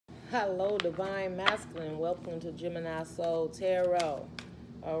Hello, Divine Masculine. Welcome to Gemini Soul Tarot.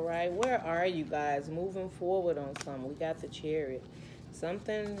 All right, where are you guys? Moving forward on something. We got the Chariot.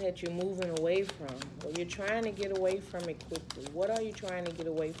 Something that you're moving away from. Well, you're trying to get away from it quickly. What are you trying to get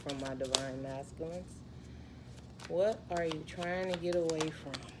away from, my Divine Masculines? What are you trying to get away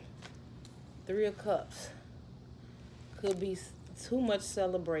from? Three of Cups. Could be too much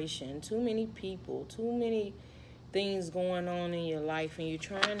celebration, too many people, too many things going on in your life, and you're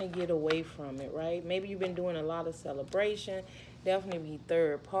trying to get away from it, right? Maybe you've been doing a lot of celebration. Definitely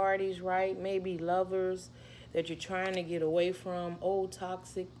third parties, right? Maybe lovers that you're trying to get away from, old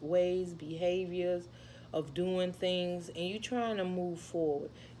toxic ways, behaviors of doing things, and you're trying to move forward.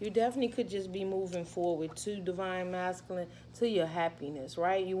 You definitely could just be moving forward to Divine Masculine, to your happiness,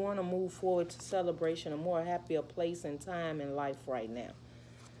 right? You want to move forward to celebration, a more happier place and time in life right now.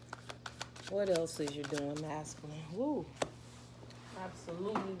 What else is you doing, Masculine? Woo.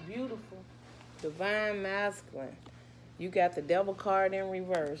 Absolutely beautiful. Divine Masculine. You got the Devil card in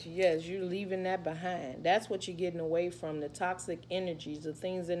reverse. Yes, you're leaving that behind. That's what you're getting away from, the toxic energies, the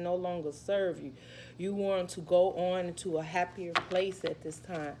things that no longer serve you. You want to go on to a happier place at this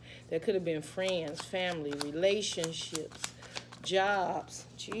time. There could have been friends, family, relationships, jobs.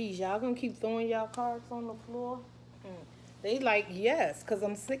 Jeez, y'all gonna keep throwing y'all cards on the floor? They like, yes, because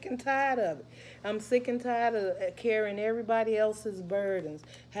I'm sick and tired of it. I'm sick and tired of carrying everybody else's burdens,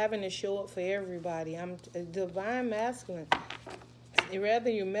 having to show up for everybody. I'm Divine Masculine. Whether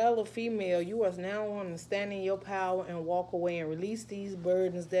you're male or female, you are now wanting to stand in your power and walk away and release these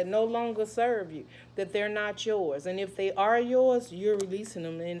burdens that no longer serve you, that they're not yours. And if they are yours, you're releasing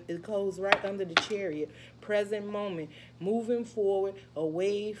them, and it goes right under the Chariot. Present moment, moving forward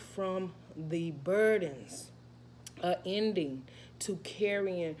away from the burdens. Ending to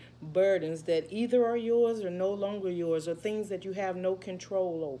carrying burdens that either are yours or no longer yours, or things that you have no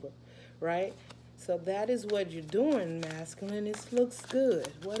control over, right? So that is what you're doing, Masculine. It looks good.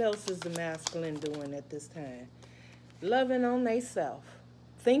 What else is the Masculine doing at this time? Loving on theyself.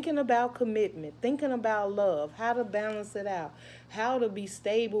 Thinking about commitment, thinking about love, how to balance it out, how to be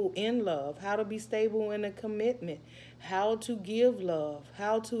stable in love, how to be stable in a commitment, how to give love,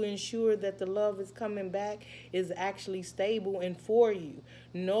 how to ensure that the love is coming back is actually stable and for you.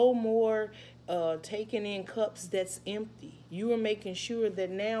 No more taking in cups that's empty. You are making sure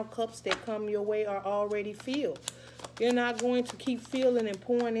that now cups that come your way are already filled. You're not going to keep filling and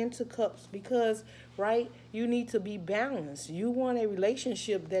pouring into cups because, right, you need to be balanced. You want a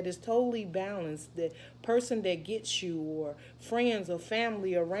relationship that is totally balanced, the person that gets you, or friends or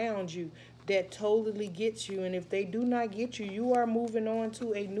family around you that totally gets you. And if they do not get you, you are moving on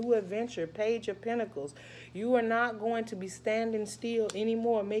to a new adventure, Page of Pentacles. You are not going to be standing still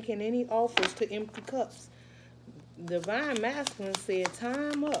anymore, making any offers to empty cups. Divine Masculine said,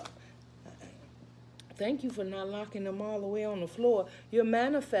 time up. Thank you for not locking them all the way on the floor. You're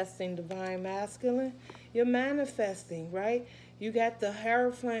manifesting, Divine Masculine. You're manifesting, right? You got the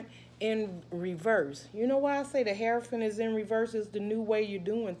Hierophant in reverse. You know why I say the Hierophant is in reverse? Is the new way you're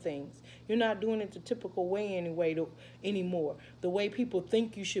doing things. You're not doing it the typical way anymore. The way people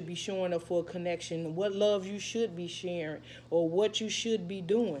think you should be showing up for a connection, what love you should be sharing, or what you should be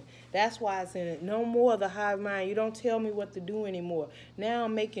doing. That's why it's in it. No more the hive mind. You don't tell me what to do anymore. Now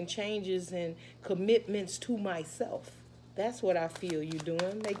I'm making changes and commitments to myself. That's what I feel you're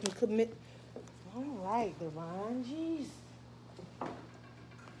doing, making commit. All right, Divine. Jeez.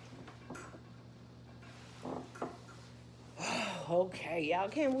 Okay, y'all,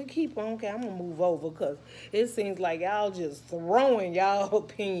 can we keep on? Okay, I'm going to move over because it seems like y'all just throwing y'all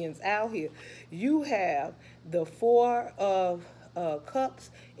opinions out here. You have the Four of Cups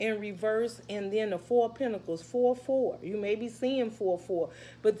in reverse, and then the Four of Pentacles, 4-4. You may be seeing 4-4,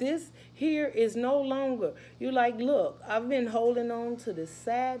 but this here is no longer, you like, look, I've been holding on to the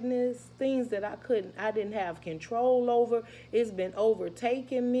sadness, things that I didn't have control over. It's been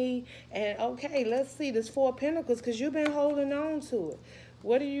overtaking me. And okay, let's see this Four of Pentacles, because you've been holding on to it.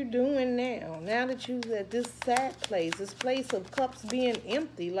 What are you doing now? Now that you're at this sad place, this place of cups being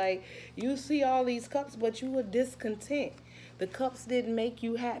empty, like you see all these cups, but you were discontent. The cups didn't make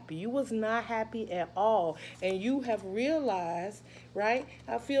you happy. You was not happy at all. And you have realized, right?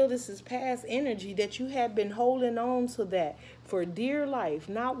 I feel this is past energy that you have been holding on to that for dear life,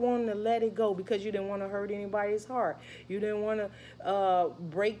 not wanting to let it go because you didn't want to hurt anybody's heart. You didn't want to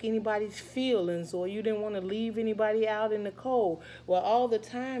break anybody's feelings, or you didn't want to leave anybody out in the cold. Well, all the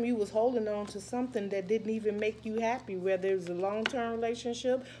time you was holding on to something that didn't even make you happy, whether it was a long-term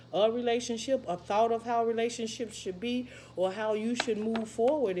relationship, a thought of how relationships should be, or how you should move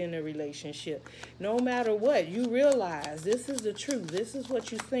forward in a relationship. No matter what, you realize this is the truth. This is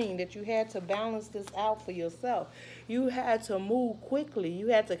what you're seeing, that you had to balance this out for yourself. You had to move quickly. You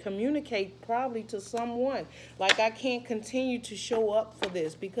had to communicate probably to someone. Like, I can't continue to show up for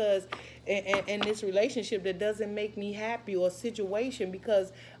this because in this relationship that doesn't make me happy, or situation,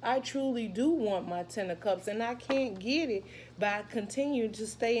 because I truly do want my 10 of Cups, and I can't get it by continuing to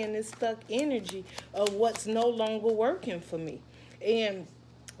stay in this stuck energy of what's no longer working for me. And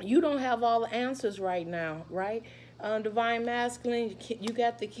you don't have all the answers right now, right? Divine Masculine, you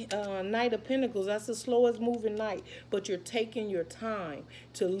got the Knight of Pentacles. That's the slowest moving knight. But you're taking your time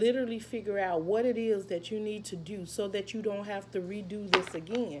to literally figure out what it is that you need to do so that you don't have to redo this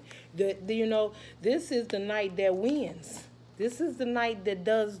again. You know, this is the knight that wins. This is the knight that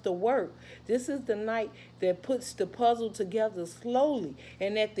does the work. This is the knight that puts the puzzle together slowly.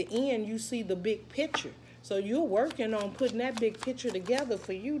 And at the end, you see the big picture. So you're working on putting that big picture together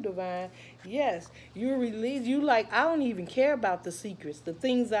for you, Divine. Yes, you release. You like, I don't even care about the secrets. The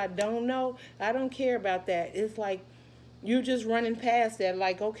things I don't know, I don't care about that. It's like you're just running past that,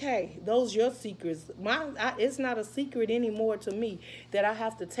 like, okay, those your secrets. It's not a secret anymore to me that I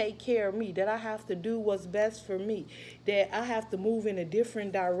have to take care of me, that I have to do what's best for me, that I have to move in a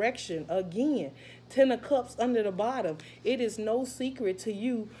different direction. Again, 10 of Cups under the bottom. It is no secret to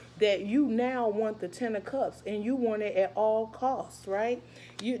you that you now want the 10 of Cups, and you want it at all costs, right?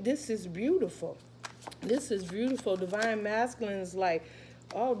 This is beautiful. This is beautiful. Divine Masculine is like,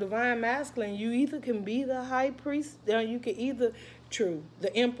 oh, Divine Masculine, you either can be the High Priest, or you can either,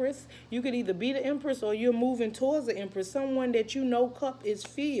 the Empress. You could either be the Empress, or you're moving towards the Empress. Someone that you know cup is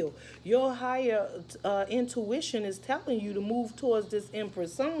filled. Your higher intuition is telling you to move towards this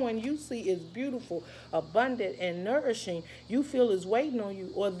Empress. Someone you see is beautiful, abundant, and nourishing. You feel is waiting on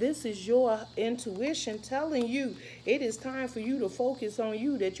you. Or this is your intuition telling you it is time for you to focus on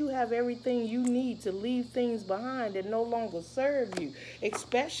you, that you have everything you need to leave things behind that no longer serve you,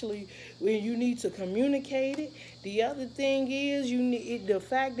 especially when you need to communicate it. The other thing is the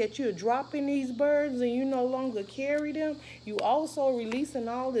fact that you're dropping these burdens and you no longer carry them. You also releasing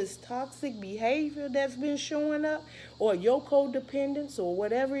all this toxic behavior that's been showing up, or your codependence, or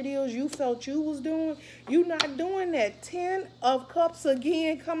whatever it is you felt you was doing. You're not doing that. 10 of Cups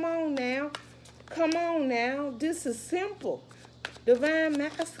again. Come on now. Come on now. This is simple. Divine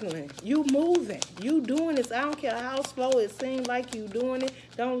Masculine, you moving, you doing this. I don't care how slow it seems like you doing it.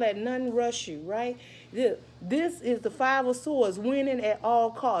 Don't let nothing rush you, right? This is the 5 of Swords, winning at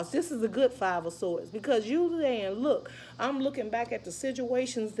all costs. This is a good 5 of Swords, because you saying, look, I'm looking back at the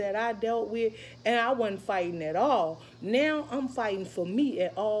situations that I dealt with, and I wasn't fighting at all. Now I'm fighting for me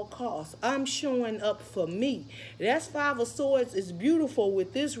at all costs. I'm showing up for me. That's 5 of Swords is beautiful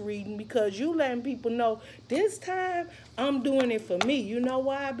with this reading, because you letting people know this time I'm doing it for me. You know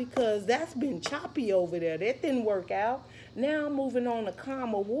why? Because that's been choppy over there. That didn't work out. Now I'm moving on to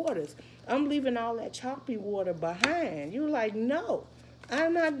calmer waters. I'm leaving all that choppy water behind. You're like, no,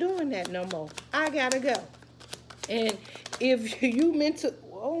 I'm not doing that no more. I gotta go. And if you meant to,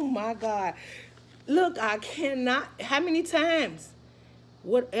 oh my God, look, I cannot, how many times?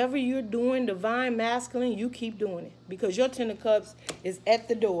 Whatever you're doing, Divine Masculine, you keep doing it, because your 10 of Cups is at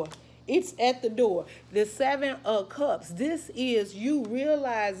the door. It's at the door. The 7 of Cups, this is you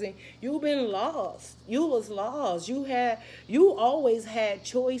realizing you've been lost. You was lost. You always had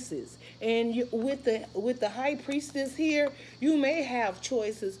choices. And with the High Priestess here, you may have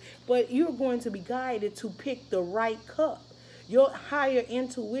choices, but you're going to be guided to pick the right cup. Your higher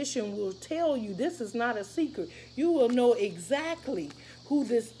intuition will tell you this is not a secret. You will know exactly who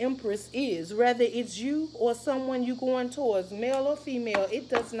this Empress is, whether it's you or someone you're going towards, male or female. It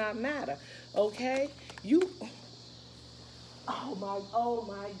does not matter, okay? Oh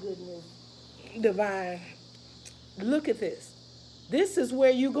my goodness, Divine. Look at this. This is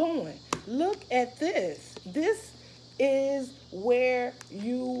where you're going. Look at this. This is where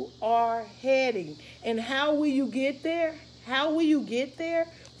you are heading. And how will you get there? How will you get there?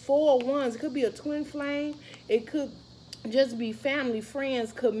 4 of Wands. It could be a twin flame. It could just be family,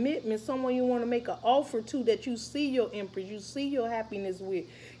 friends, commitment, someone you want to make an offer to, that you see your Empress, you see your happiness with.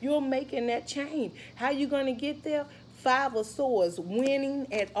 You're making that change. How you going to get there? 5 of Swords,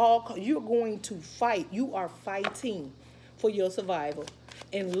 winning at all costs. You're going to fight. You are fighting for your survival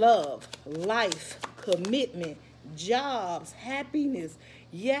in love, life, commitment, jobs, happiness.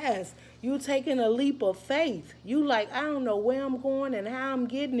 Yes, you taking a leap of faith. You like, I don't know where I'm going and how I'm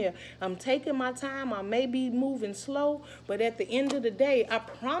getting there. I'm taking my time. I may be moving slow, but at the end of the day, I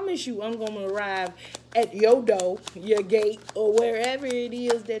promise you I'm going to arrive at your door, your gate, or wherever it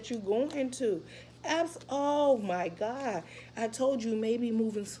is that you're going to. Oh, my God. I told you maybe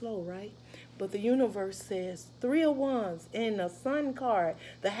moving slow, right? But the universe says 3 of Wands in the Sun card,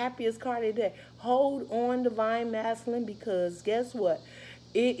 the happiest card of the day. Hold on, Divine Masculine, because guess what?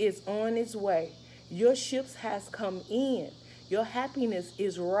 It is on its way. Your ships has come in. Your happiness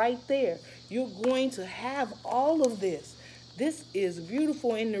is right there. You're going to have all of this. This is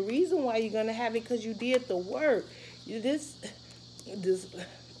beautiful, and the reason why you're going to have it because you did the work. This,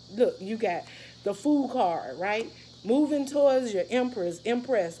 look, you got the Fool card, right? Moving towards your Empress,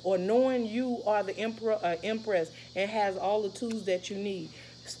 or knowing you are the Emperor or Empress and has all the tools that you need.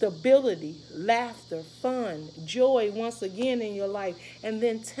 Stability, laughter, fun, joy once again in your life. And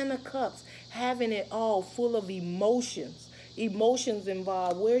then 10 of Cups, having it all full of emotions. Emotions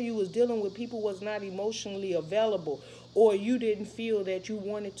involved where you was dealing with people was not emotionally available, or you didn't feel that you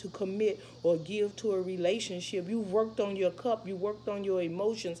wanted to commit or give to a relationship. You worked on your cup, you worked on your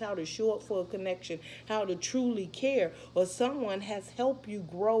emotions, how to show up for a connection, how to truly care, or someone has helped you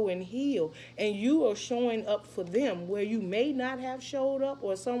grow and heal, and you are showing up for them where you may not have showed up,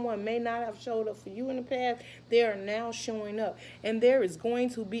 or someone may not have showed up for you in the past. They are now showing up, and there is going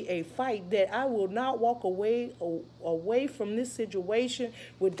to be a fight that I will not walk away from this situation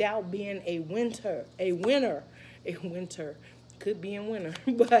without being a winner. A winter could be in winter,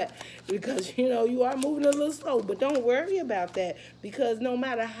 but because you are moving a little slow, but don't worry about that, because no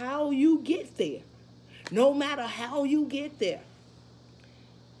matter how you get there,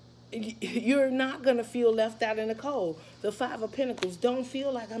 you're not going to feel left out in the cold. The 5 of Pentacles, don't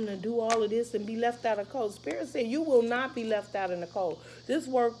feel like I'm going to do all of this and be left out of the cold. Spirit said you will not be left out in the cold. This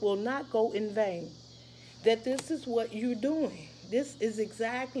work will not go in vain. That this is what you're doing. This is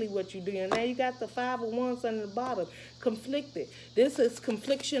exactly what you're doing. Now you got the 5 of Wands on the bottom, conflicted. This is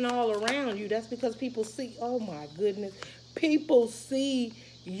confliction all around you. That's because people see, oh my goodness, people see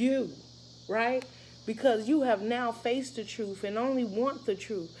you, right? Because you have now faced the truth and only want the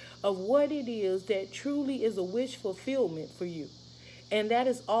truth of what it is that truly is a wish fulfillment for you. And that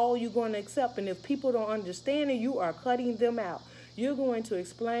is all you're going to accept. And if people don't understand it, you are cutting them out. You're going to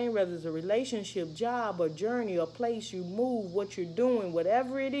explain whether it's a relationship, job, or journey, or place you move, what you're doing,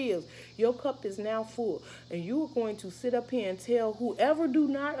 whatever it is. Your cup is now full. And you are going to sit up here and tell whoever do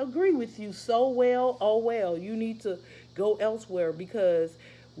not agree with you, so well, oh well, you need to go elsewhere, because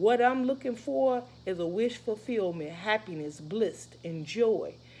what I'm looking for is a wish fulfillment, happiness, bliss, and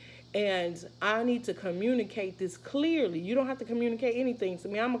joy. And I need to communicate this clearly. You don't have to communicate anything to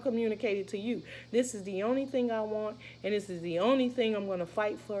me. I'm going to communicate it to you. This is the only thing I want, and this is the only thing I'm going to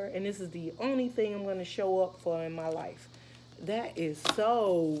fight for, and this is the only thing I'm going to show up for in my life. That is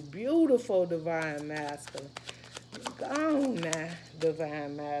so beautiful, Divine Masculine. Go on now,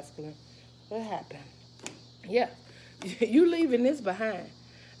 Divine Masculine. What happened? Yeah, you leaving this behind.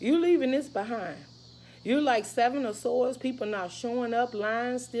 You leaving this behind. You're like 7 of Swords, people not showing up,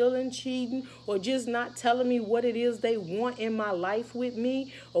 lying, stealing, cheating, or just not telling me what it is they want in my life with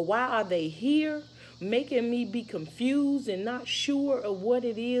me, or why are they here, making me be confused and not sure of what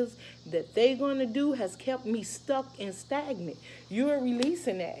it is that they're going to do, has kept me stuck and stagnant. You're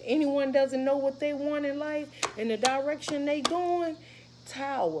releasing that. Anyone doesn't know what they want in life and the direction they going,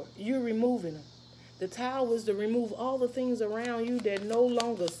 Tower, you're removing them. The Tower is to remove all the things around you that no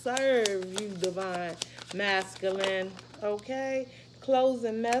longer serve you, Divine Masculine. Okay?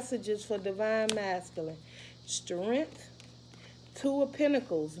 Closing messages for Divine Masculine. Strength, 2 of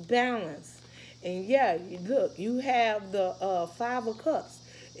Pentacles, balance. And yeah, look, you have the 5 of Cups.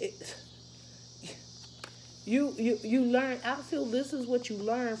 You learn. I feel this is what you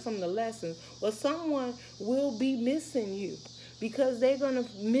learn from the lesson. Or someone will be missing you, because they're going to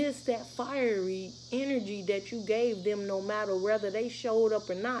miss that fiery energy that you gave them, no matter whether they showed up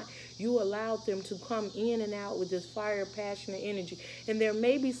or not. You allowed them to come in and out with this fire, passionate energy. And there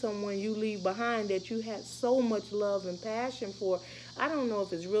may be someone you leave behind that you had so much love and passion for. I don't know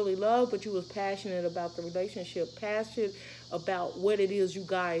if it's really love, but you was passionate about the relationship, passionate about what it is you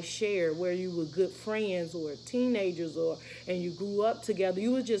guys shared, where you were good friends or teenagers, and you grew up together.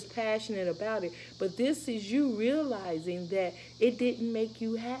 You were just passionate about it. But this is you realizing that it didn't make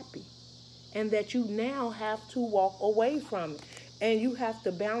you happy, and that you now have to walk away from it, and you have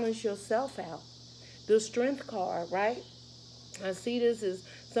to balance yourself out. The Strength card, right? I see this as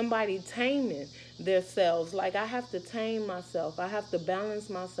somebody taming themselves. Like, I have to tame myself. I have to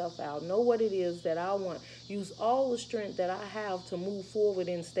balance myself out. Know what it is that I want. Use all the strength that I have to move forward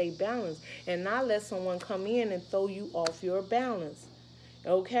and stay balanced, and not let someone come in and throw you off your balance.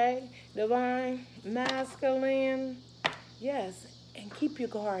 Okay? Divine Masculine. Yes. And keep your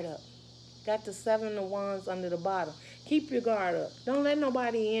guard up. Got the 7 of Wands under the bottom. Keep your guard up. Don't let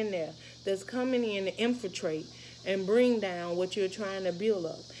nobody in there that's coming in to infiltrate and bring down what you're trying to build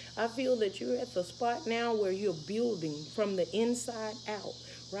up. I feel that you're at the spot now where you're building from the inside out,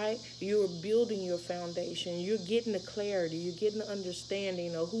 right? You're building your foundation. You're getting the clarity. You're getting the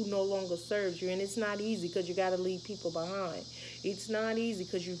understanding of who no longer serves you. And it's not easy because you got to leave people behind. It's not easy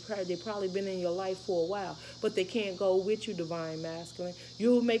because they've probably been in your life for a while, but they can't go with you, Divine Masculine.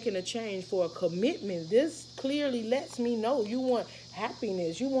 You're making a change for a commitment. This clearly lets me know you want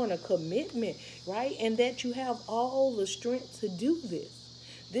happiness. You want a commitment, right? And that you have all the strength to do this.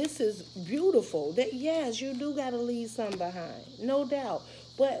 This is beautiful. That yes, you do got to leave some behind, no doubt.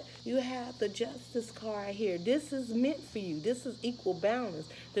 But you have the Justice card here. This is meant for you. This is equal balance.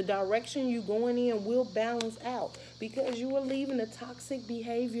 The direction you're going in will balance out because you are leaving the toxic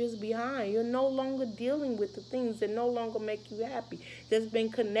behaviors behind. You're no longer dealing with the things that no longer make you happy, that's been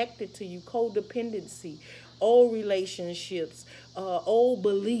connected to you, codependency, old relationships, old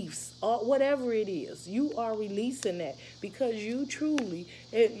beliefs, whatever it is. You are releasing that because you truly,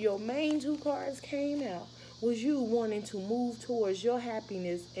 your main two cards came out, was you wanting to move towards your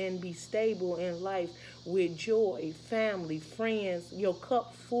happiness and be stable in life with joy, family, friends, your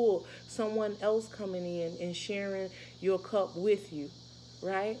cup full, someone else coming in and sharing your cup with you,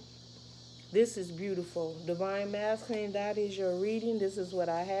 right? This is beautiful. Divine Masculine, that is your reading. This is what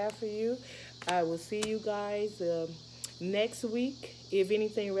I have for you. I will see you guys next week. If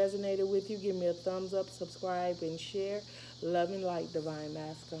anything resonated with you, give me a thumbs up, subscribe, and share. Love and light, Divine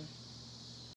Masculine.